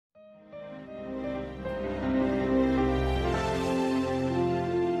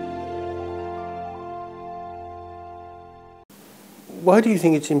why do you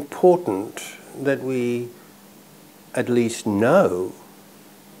think it's important that we at least know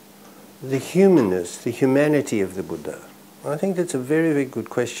the humanness, the humanity of the Buddha? I think that's a very, very good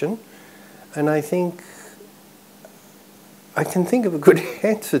question, and I think I can think of a good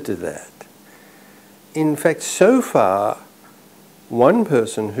answer to that. In fact, so far, one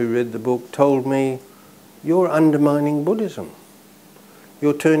person who read the book told me, "You're undermining Buddhism.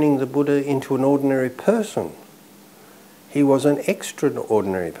 You're turning the Buddha into an ordinary person. He was an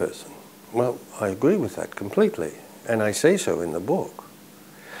extraordinary person." Well, I agree with that completely, and I say so in the book.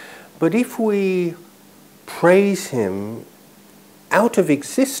 But if we praise him out of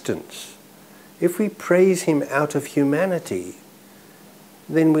existence, if we praise him out of humanity,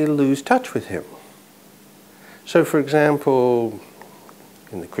 then we lose touch with him. So, for example,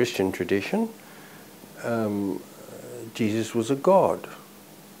 in the Christian tradition, Jesus was a god.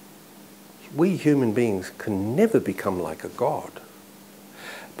 We human beings can never become like a god.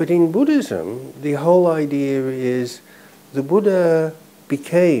 But in Buddhism, the whole idea is the Buddha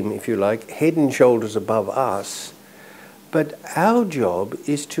became, if you like, head and shoulders above us, but our job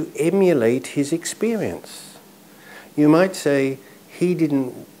is to emulate his experience. You might say he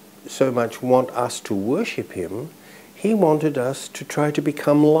didn't so much want us to worship him, he wanted us to try to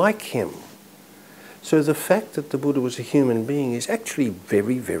become like him. So the fact that the Buddha was a human being is actually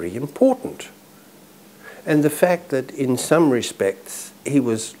very, very important. And the fact that in some respects he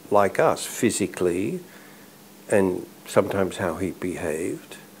was like us physically, and sometimes how he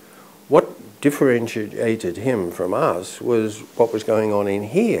behaved, what differentiated him from us was what was going on in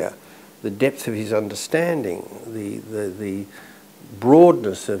here, the depth of his understanding, the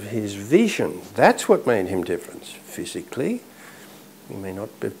broadness of his vision. That's what made him different. Physically, he may not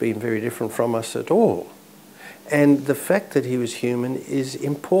have been very different from us at all. And the fact that he was human is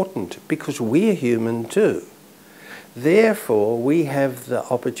important because we're human too. Therefore, we have the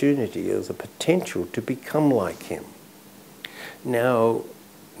opportunity or the potential to become like him. Now,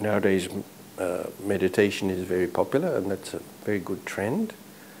 nowadays, meditation is very popular, and that's a very good trend.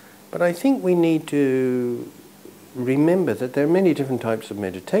 But I think we need to remember that there are many different types of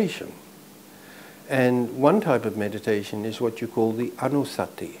meditation. And one type of meditation is what you call the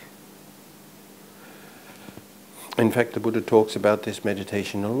anusati. In fact, the Buddha talks about this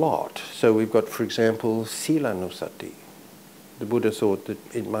meditation a lot. So we've got, for example, silanusati. The Buddha thought that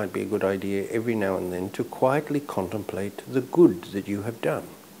it might be a good idea every now and then to quietly contemplate the good that you have done.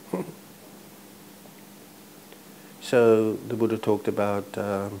 So the Buddha talked about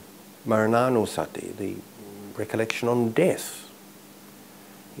marananusati, the recollection on death.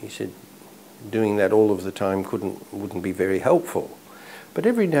 He said doing that all of the time wouldn't be very helpful. But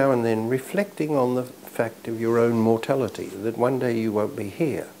every now and then reflecting on the fact of your own mortality, that one day you won't be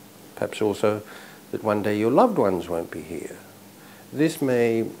here. Perhaps also that one day your loved ones won't be here. This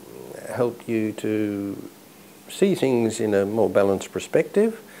may help you to see things in a more balanced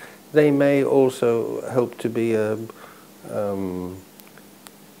perspective. They may also help to be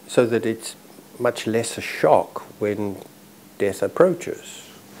so that it's much less a shock when death approaches.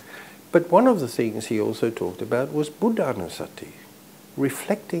 But one of the things he also talked about was Buddhanusati,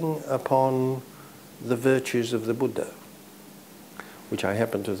 reflecting upon the virtues of the Buddha, which I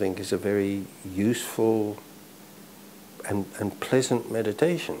happen to think is a very useful and pleasant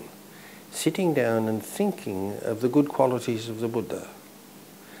meditation, sitting down and thinking of the good qualities of the Buddha.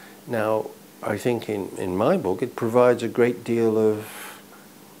 Now, I think in my book it provides a great deal of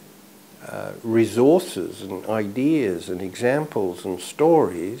resources and ideas and examples and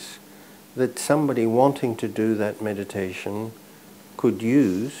stories that somebody wanting to do that meditation could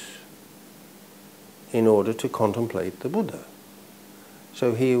use in order to contemplate the Buddha.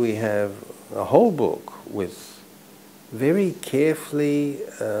 So here we have a whole book with very carefully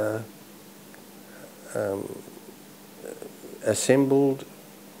assembled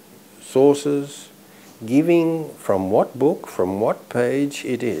sources, giving from what book, from what page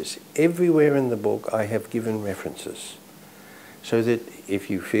it is. Everywhere in the book I have given references, so that if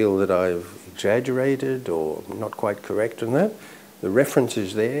you feel that I've exaggerated or not quite correct in that, the reference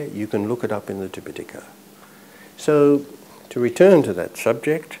is there, you can look it up in the Tipitaka. So, to return to that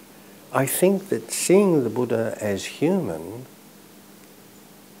subject, I think that seeing the Buddha as human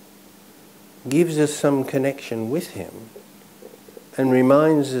gives us some connection with him and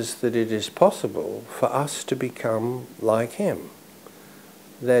reminds us that it is possible for us to become like him.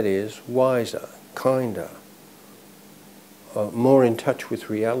 That is, wiser, kinder, more in touch with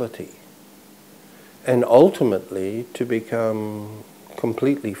reality, and ultimately to become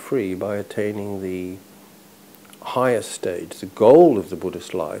completely free by attaining the highest stage, the goal of the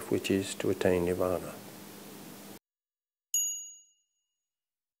Buddhist life, which is to attain nirvana.